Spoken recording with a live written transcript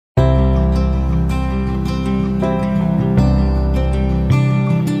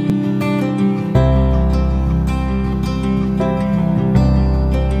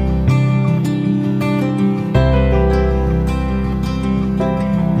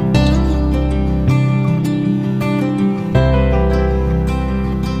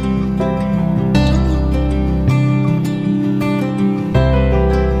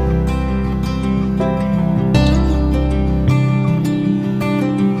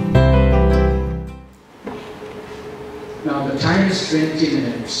is 20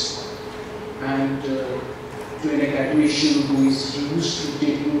 minutes. And to an academician who is used to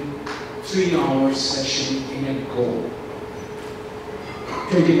taking 3-hour session in a go,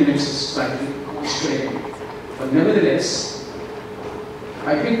 20 minutes is slightly constraining. But nevertheless,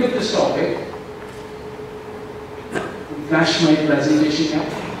 I picked up this topic, flash my presentation now.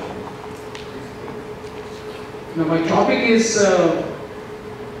 Now my topic is,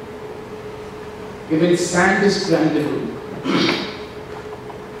 even sand is brandable.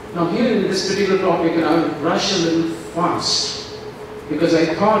 Now here in this particular topic, and I will rush a little fast, because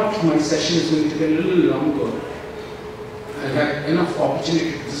I thought my session is going to be a little longer. I have enough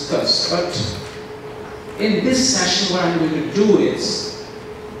opportunity to discuss, but in this session what I'm going to do is,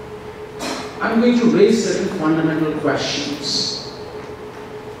 I'm going to raise certain fundamental questions.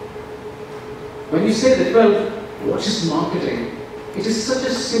 When you say that, well, what is marketing? It is such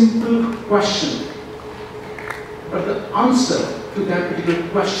a simple question, but the answer to that particular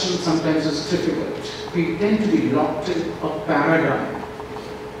question sometimes is difficult. We tend to be locked in a paradigm.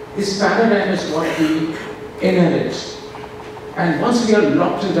 This paradigm is what we inherit. And once we are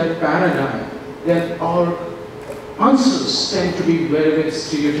locked in that paradigm, then our answers tend to be very, very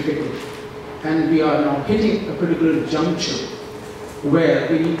stereotypical. And we are now hitting a particular juncture where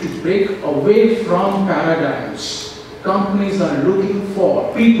we need to break away from paradigms. Companies are looking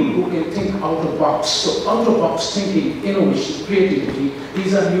for people who can think out of the box. So out of box thinking, innovation, creativity,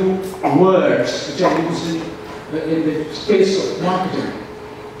 these are new words which are used in the space of marketing.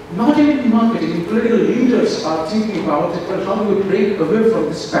 Not even marketing, political leaders are thinking about it, but how do we break away from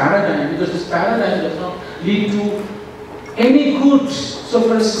this paradigm? Because this paradigm does not lead to any good so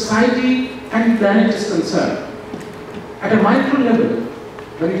far as society and planet is concerned. At a micro level,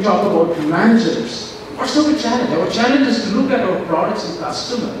 when we talk about managers, what's our challenge? Our challenge is to look at our products and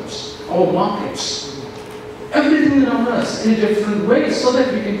customers, our markets, everything around us in a different way so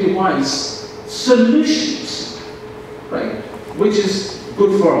that we can devise solutions, right, which is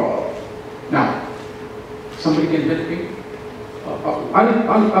good for all. Now, somebody can help me?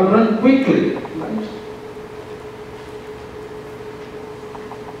 I'll run quickly, right?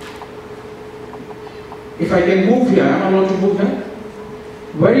 If I can move here, am I allowed to move here?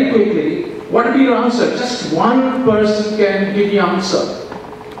 Very quickly, what will be your answer? Just one person can give the answer.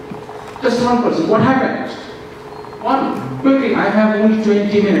 Just one person. What happened? One. Quickly, I have only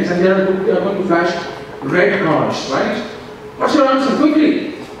 20 minutes and they are going to flash red cards, right? What's your answer?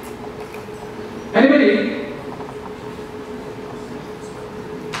 Quickly. Anybody?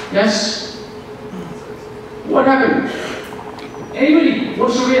 Yes? What happened? Anybody?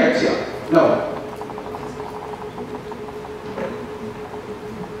 What's the reaction? No.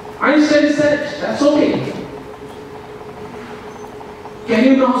 Einstein said, that's okay. Can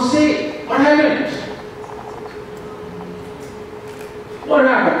you now say, what happened? What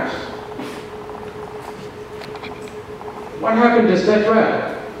happened? What happened is that, well,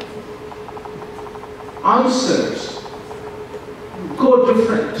 answers go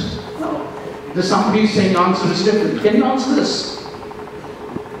different. No. There's somebody saying answer is different. Can you answer this?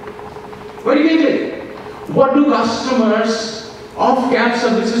 Very quickly. What do customers of cab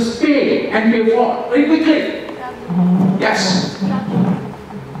services pay and pay for? Very quickly. Yes.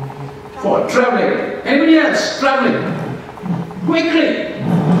 For traveling. Anybody else? Traveling. Quickly.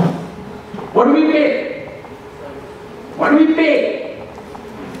 What do we pay? What do we pay?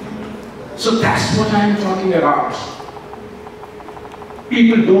 So that's what I'm talking about.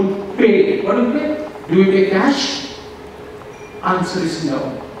 People don't pay. What do we pay? Do we pay cash? Answer is no.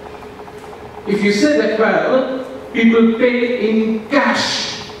 If you say that, well, people pay in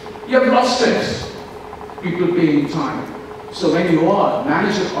cash, you have lost it. People pay in time. So when you are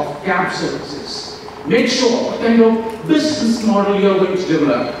manager of cab services, make sure what kind of business model you are going to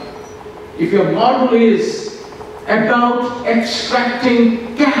develop. If your model is about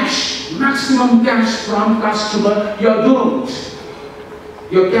extracting cash, maximum cash from customer, you are doomed.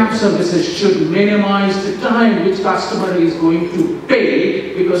 Your cab services should minimize the time which customer is going to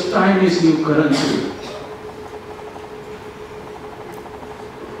pay, because time is new currency.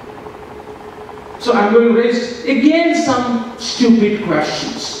 So I'm going to raise again some stupid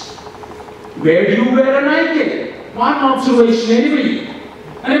questions. Where do you wear a Nike? One observation, anybody?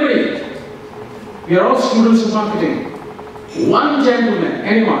 Anybody? We are all students of marketing. One gentleman,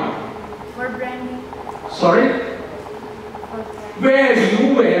 anyone? For branding. Sorry? Where do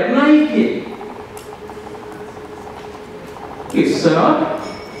you wear Nike? It's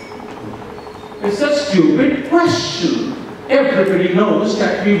a stupid question. Everybody knows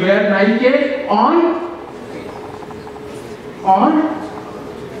that we wear Nike on.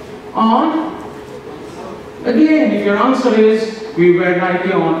 Again, if your answer is we wear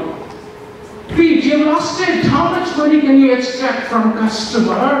Nike on. Feet, you lost it. How much money can you extract from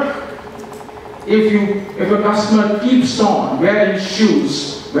customer if a customer keeps on wearing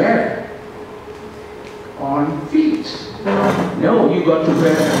shoes? Where? On feet. No, you got to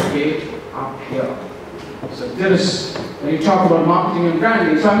wear it up here. So there is, when you talk about marketing and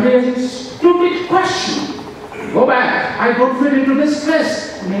branding, so I'm raising a stupid question. Go back, I don't fit into this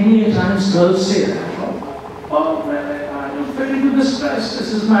dress. Many times girls say that. Oh, well, I don't fit into this dress.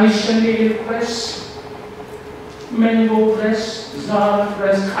 This is my Chanel dress, Mango dress, Zara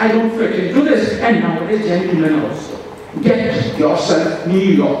dress. I don't fit into this. And nowadays, gentlemen also. Get yourself New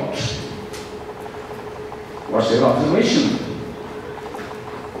York. What's your observation?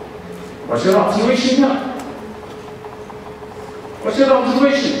 What's your observation here? What's your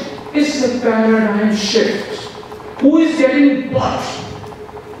observation? It's a paradigm shift. Who is getting bought?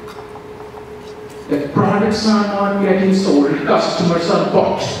 The products are not getting sold, customers are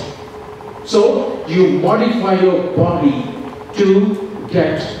bought. So you modify your body to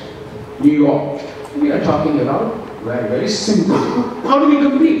get New York. We are talking about very, very simple. How do we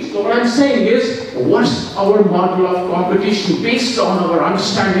compete? So what I'm saying is, what's our model of competition based on our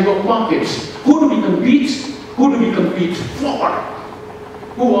understanding of markets? Who do we compete? Who do we compete for?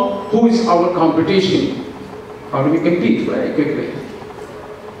 Who is our competition? How do we compete? Very quickly.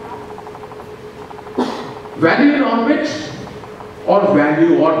 Value in orbit or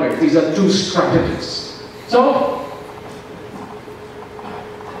value orbit. These are two strategies. So,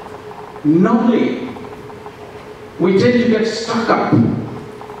 normally, we tend to get stuck up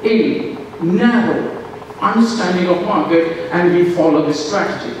in narrow understanding of market and we follow this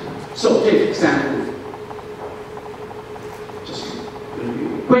strategy. So, take example. Just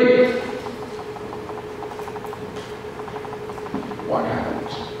quick. What happened?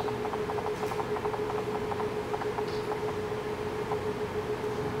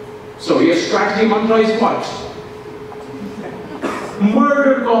 So your strategy mantra is what?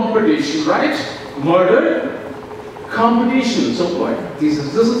 Murder competition, right? Murder competition. So what?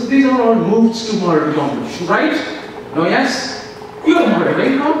 These are all moves to murder competition, right? No, yes? You are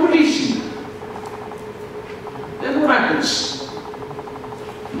murdering competition. Then what happens?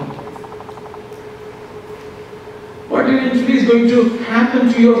 What eventually is going to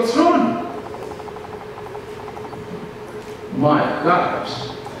happen to your throne? My God.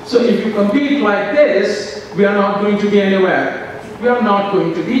 So if you compete like this, we are not going to be anywhere. We are not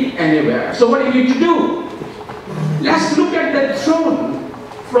going to be anywhere. So what do you need to do? Let's look at that throne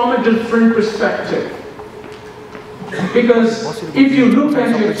from a different perspective. Because if you look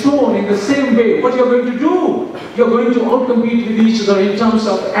at your throne in the same way, what you're going to do? You're going to outcompete with each other in terms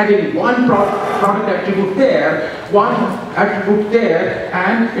of adding one product attribute there, one attribute there,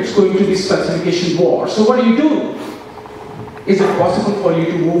 and it's going to be specification war. So what do? Is it possible for you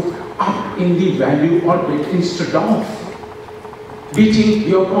to move up in the value orbit instead of beating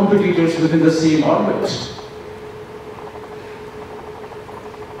your competitors within the same orbit?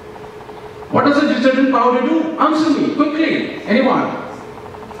 What does a detergent powder do? Answer me quickly. Anyone?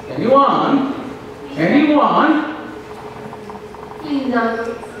 Anyone? Anyone? Cleans our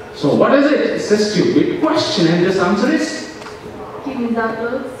clothes. So what is it? It's a stupid question, and this answer is? Cleans our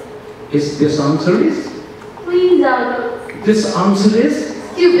clothes. This answer is? Cleans our clothes. This answer is?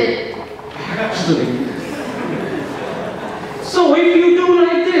 Stupid. Actually. So if you do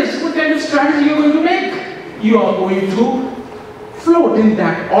like this, what kind of strategy are you going to make? You are going to float in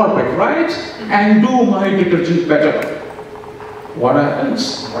that orbit, right? And do my detergent better. What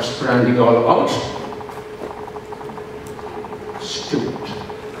happens? What's branding all about? Stupid.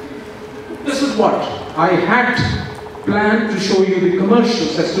 This is what I had planned to show you the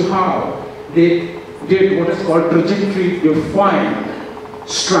commercials as to how they did what is called trajectory defined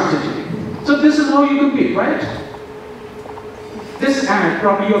strategy. So this is how you compete, right? This ad,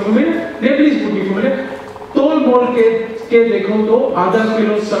 probably you're familiar. Please would be familiar. तोल मोल के देखो तो आधा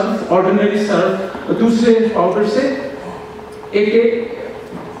kilo Surf ordinary Surf दूसरे powder से एक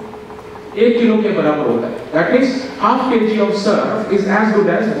kilo के बराबर होता है. That means half kg of surf is as good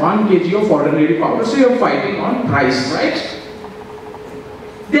as 1 kg of ordinary powder. So you're fighting on price, right?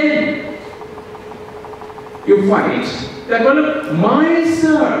 Then you find that, well, my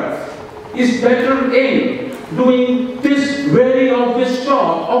surf is better in doing this very obvious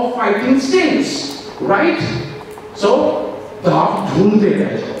job of fighting stains, right? So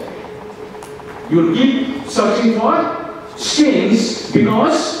you'll keep searching for stains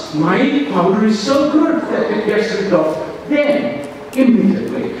because my powder is so good that it gets rid of them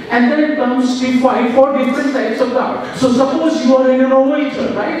immediately. And then it comes to fight for different types of doubt. So suppose you are an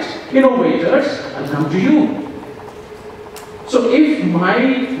innovator, right? Innovators, I'll come to you. So if my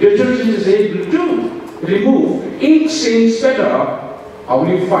detergent is able to remove ink stains better, how will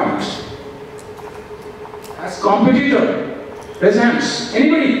you find? As competitor, raise hands.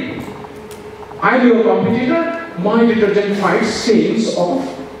 Anybody? I'm your competitor. My detergent finds stains of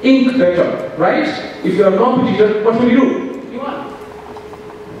ink better, right? If you are a competitor, what will you do? You won.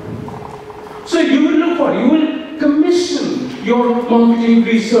 So you will look for, you will commission your marketing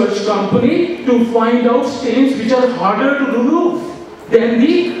research company to find out stains which are harder to remove than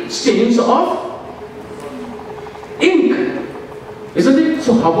the stains of ink. Isn't it?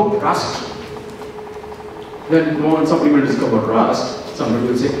 So how about rust? Then when somebody will discover rust, somebody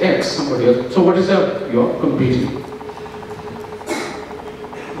will say X, somebody else. So what is that? You're competing.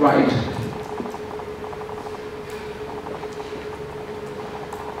 Right?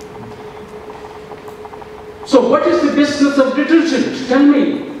 So what is the business of detergent? Tell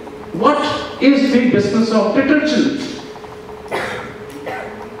me. What is the business of detergent?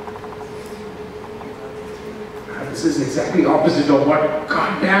 This is exactly opposite of what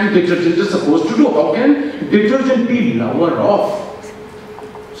goddamn detergent is supposed to do. How can detergent be lover of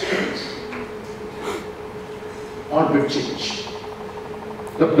stains? Orbit change.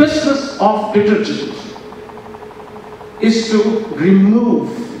 The business of detergent is to remove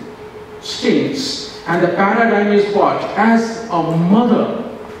stains. And the paradigm is what? As a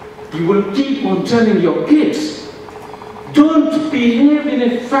mother, you will keep on telling your kids, don't behave in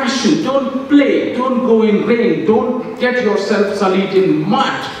a fashion, don't play, don't go in rain, don't get yourself sullied in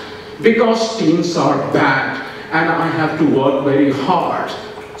mud, because stains are bad and I have to work very hard.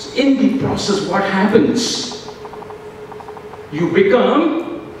 So in the process, what happens? You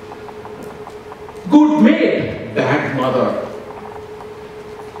become good maid, bad mother.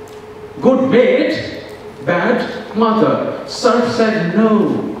 Good maid, bad mother. Surf said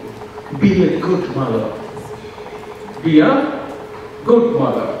no, be a good mother. Be a good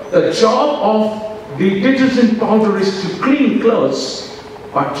mother. The job of the detergent powder is to clean clothes,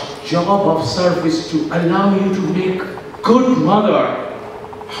 but job of surf is to allow you to make good mother.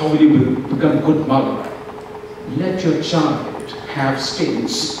 How will you become good mother? Let your child have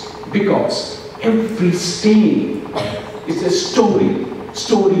stains, because every stain is a story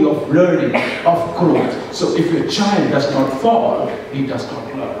of learning, of growth. So if your child does not fall, he does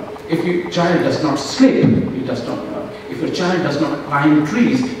not learn. If your child does not slip, he does not learn. If your child does not climb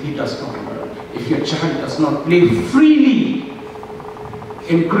trees, he does not learn. If your child does not play freely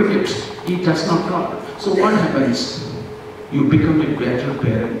in cricket, he does not learn. So what happens? You become a better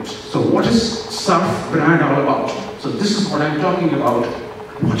parent. So what is Surf brand all about? So this is what I'm talking about.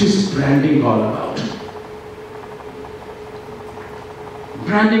 What is branding all about?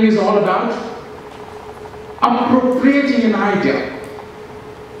 Branding is all about appropriating an idea.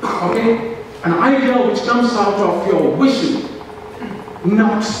 Okay? An idea which comes out of your vision,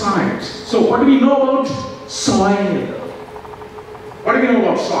 not science. So what do we know about soil? What do we know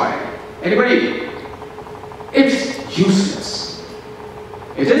about soil? Anybody? It's useless.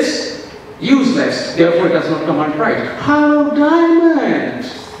 It is useless, therefore it does not come out right. How diamond?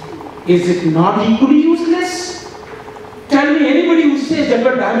 Is it not equally useless? Tell me anybody who says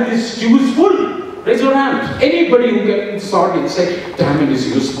that diamond is useful. Raise your hand. Anybody who gets sorry and say diamond is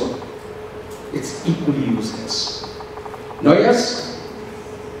useful. It's equally useless. No, yes?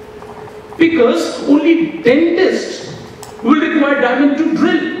 Because only dentists will require diamond to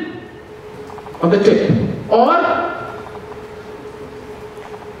drill on the tip, or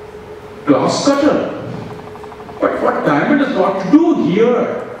glass cutter. But what diamond has got to do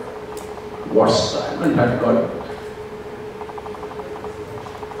here? What's diamond had got?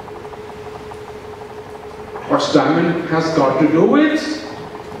 What's diamond has got to do with?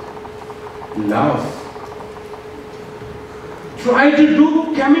 Love. Try to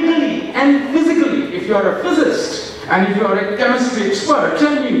do chemically and physically. If you are a physicist and if you are a chemistry expert,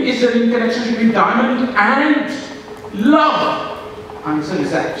 tell me, is there any connection between diamond and love? Answer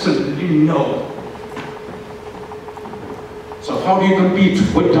is absolutely no. So how do you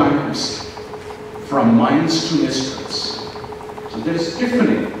compete with diamonds? From mines to mysteries. So there is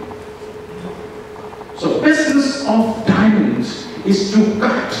difference. So business of diamonds is to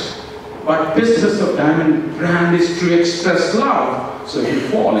cut, but business of diamond brand is to express love. So if you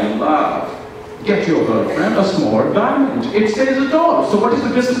fall in love, get your girlfriend a small diamond. It says it all. So what is the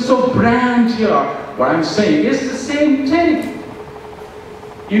business of brand here? What I'm saying is the same thing.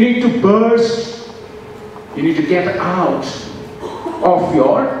 You need to burst. You need to get out of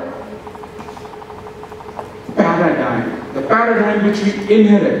your paradigm. The paradigm which we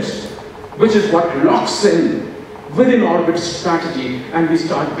inherit, which is what locks in within orbit strategy, and we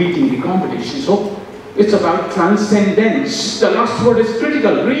start beating the competition. So It's about transcendence. The last word is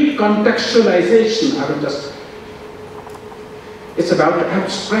critical, recontextualization. It's about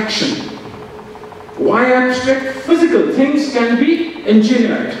abstraction. Why abstract? Physical things can be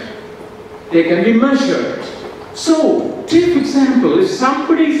engineered. They can be measured. So, take for example, if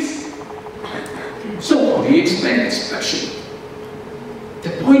somebody's... So, how do you explain expression?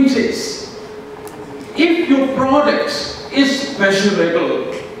 The point is, if your product is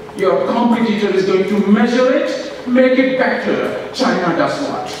measurable, your competitor is going to measure it, make it better. China does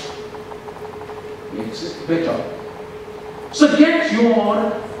what? Makes it better. So get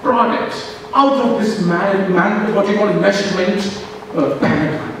your product out of this what you call measurement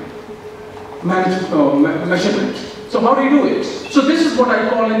paradigm. Measurement. So how do you do it? So this is what I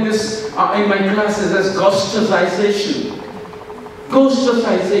call in my classes as ghostization.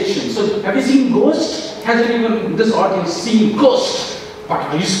 Ghostization. So have you seen Ghost? Has anyone in this audience seen Ghost? But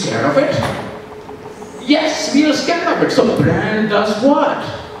are you scared of it? Yes, we are scared of it. So brand does what?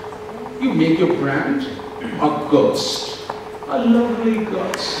 You make your brand a ghost. A lovely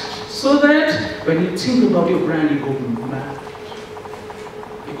ghost. So that when you think about your brand, you go mad.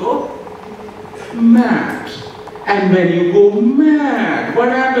 You go mad. And when you go mad, what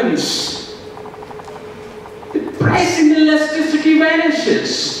happens? The pricing elasticity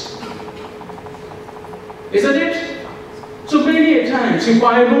vanishes. Isn't it? So many times you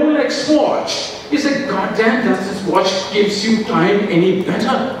buy a Rolex watch, you say, God damn, does this watch gives you time any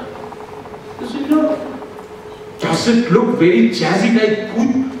better? Does it look? Does it look very jazzy, like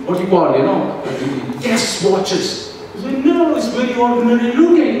good, what you call, guess watches? You say, no, it's very ordinary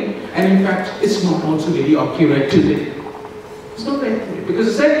looking. And in fact, it's not also very accurate today. It's not very accurate because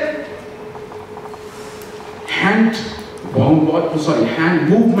it's a hand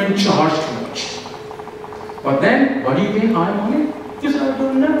movement charged watch. But then, what do you pay high money? You say, I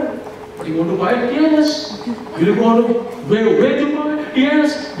don't know. But you want to buy it? Yes. Will you go to where to buy it?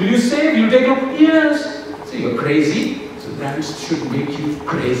 Yes. Will you save? Will you take off? Yes. So you're crazy. So brands should make you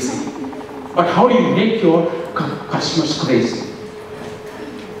crazy. But how do you make your customers crazy?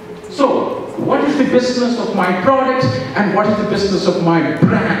 So, what is the business of my product and what is the business of my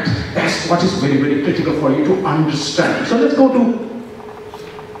brand? That's what is very, very critical for you to understand. So let's go to,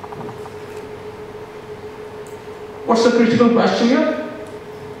 what's the critical question here?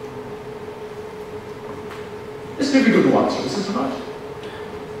 It's difficult to answer, is it not?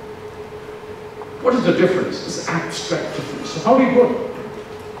 What is the difference? It's abstract difference. So how do you go?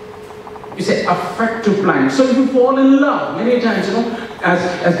 You say affective blindness. So you fall in love many times,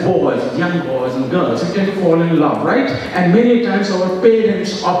 as boys, young boys and girls, you tend to fall in love, right? And many times our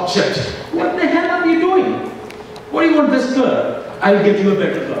parents object. What the hell are you doing? What do you want this girl? I'll get you a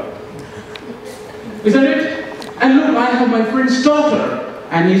better girl. Isn't it? And look, I have my friend's daughter,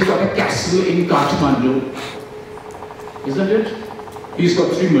 and he's got a castle in Kathmandu. Isn't it? He's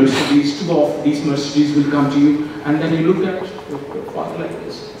got 3 Mercedes, 2 of these Mercedes will come to you, and then you look at your father like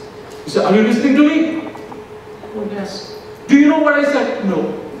this. You say, are you listening to me? Oh, yes. Do you know what I said?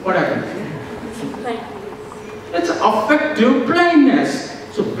 No. What happened? It's affective blindness.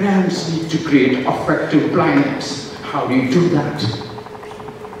 So brands need to create affective blindness. How do you do that?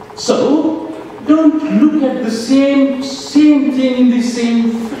 So, don't look at the same thing in the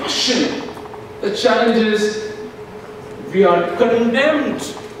same fashion. The challenge is, we are condemned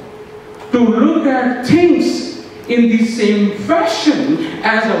to look at things in the same fashion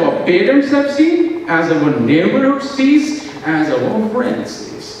as our parents have seen, as our neighborhood sees, as our friends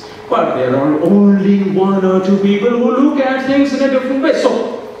sees. But there are only 1 or 2 people who look at things in a different way.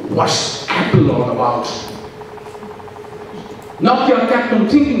 So, what's Apple all about? Nokia kept on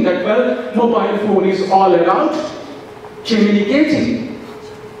thinking that, well, mobile phone is all about communicating.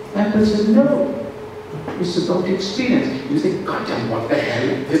 Apple said, no. It's about the experience. You say, God damn, what the hell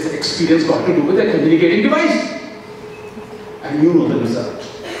this experience got to do with a communicating device? And you know the result.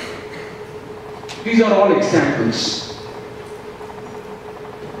 These are all examples.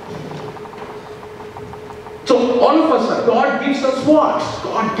 So all of us, God gives us what?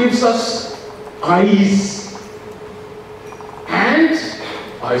 God gives us eyes. And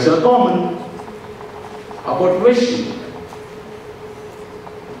eyes are common. How about vision?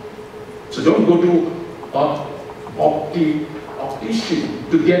 So don't go to optician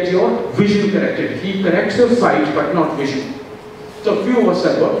to get your vision corrected. He corrects your sight but not vision. So few of us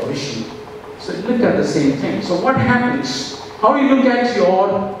have got vision. So look at the same thing. So what happens? How do you look at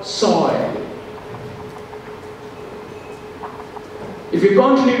your soil? If you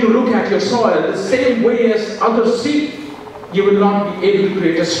continue to look at your soil the same way as others see, you will not be able to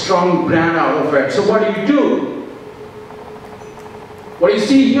create a strong brand out of it. So what do? What you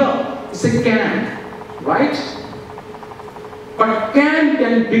see here is a can. right? But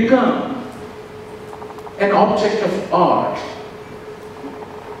can become an object of art.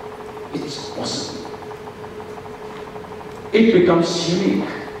 It's possible. It becomes unique.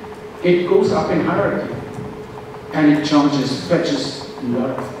 It goes up in hierarchy. And it fetches a lot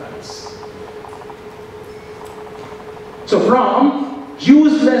of price. So from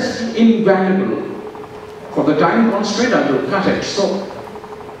useless to invaluable, for the time constraint I will cut it. So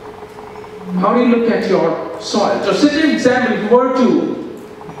how do you look at your soil? So say for example, if you were to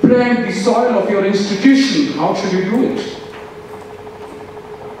brand the soil of your institution, how should you do it?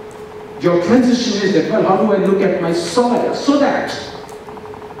 Your transition is that, well, how do I look at my soil? So that,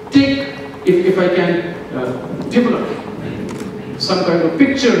 if I can develop some kind of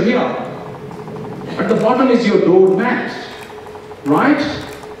picture here, at the bottom is your doormat, right?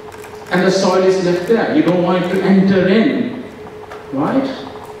 And the soil is left there. You don't want it to enter in, right?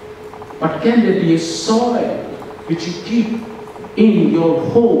 But can there be a soil which you keep in your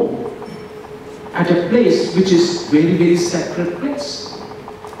home at a place which is very, very sacred place?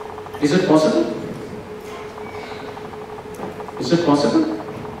 Is it possible? Is it possible?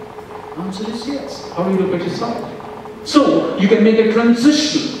 The answer is yes. How do you look at your soil? So you can make a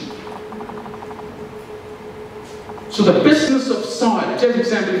transition. So the business of soil, take for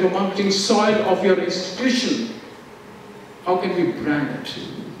example, if you're marketing soil of your institution, how can we brand it?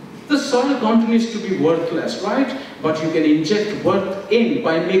 The soil continues to be worthless, right? But you can inject worth in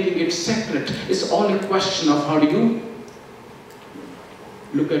by making it sacred. It's all a question of how do you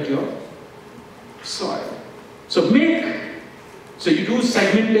look at your soil. So you do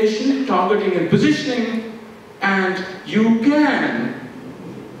segmentation, targeting and positioning, and you can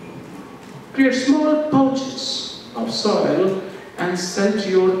create small pouches of soil and sell to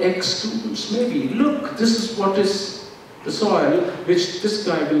your ex-students. Maybe, look, this is what is the soil which this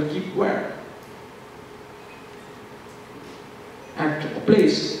guy will keep wearing at a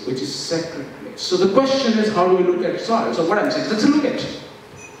place which is sacred place. So the question is, how do we look at soil? So what I'm saying, let's look at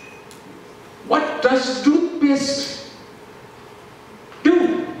what does toothpaste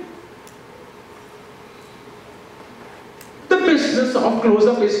do? The business of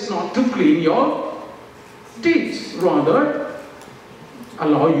close-up is not to clean your teeth, rather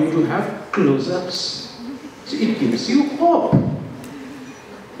allow you to have close-ups. So it gives you hope.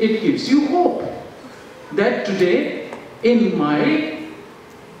 It gives you hope that today in my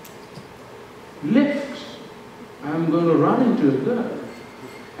lift, I'm going to run into a girl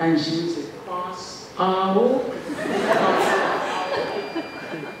and she will say, pass out.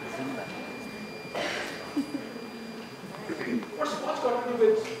 What's got to do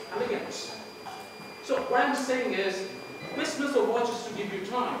with elegance? So what I'm saying is, business of watch is to give you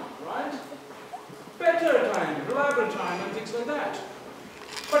time, right? Better time, reliable time, and things like that.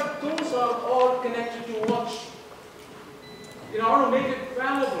 But those are all connected to watch. In order to make it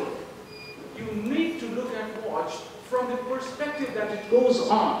valuable, you need to look at watch from the perspective that it goes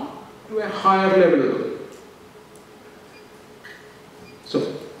on to a higher level.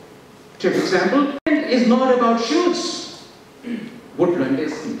 So, take example, woodland is not about shoes. Woodland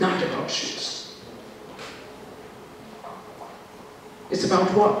is not about shoes. It's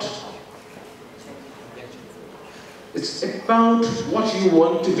about what? It's about what you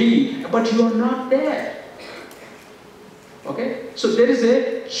want to be, but you are not there. Okay? So there is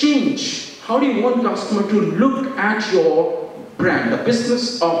a change. How do you want customer to look at your brand? The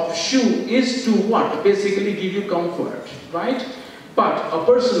business of shoe is to what? Basically give you comfort, right? But a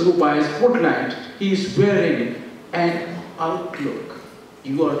person who buys Woodland, he is wearing an outlook.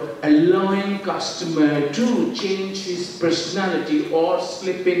 You are allowing customer to change his personality or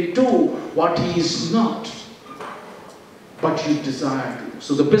slip into what he is not, but you desire to.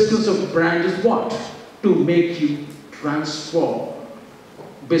 So the business of brand is what? To make you transform.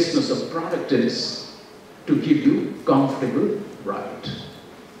 Business of product is to give you comfortable ride.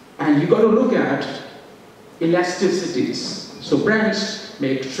 And you got to look at elasticities. So brands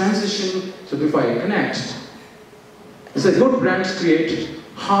make transition. So before I connect, it's a good brands create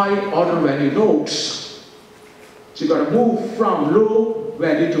high order value nodes. So you got to move from low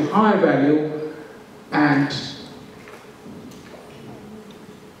value to high value, and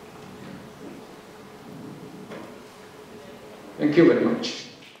thank you very much.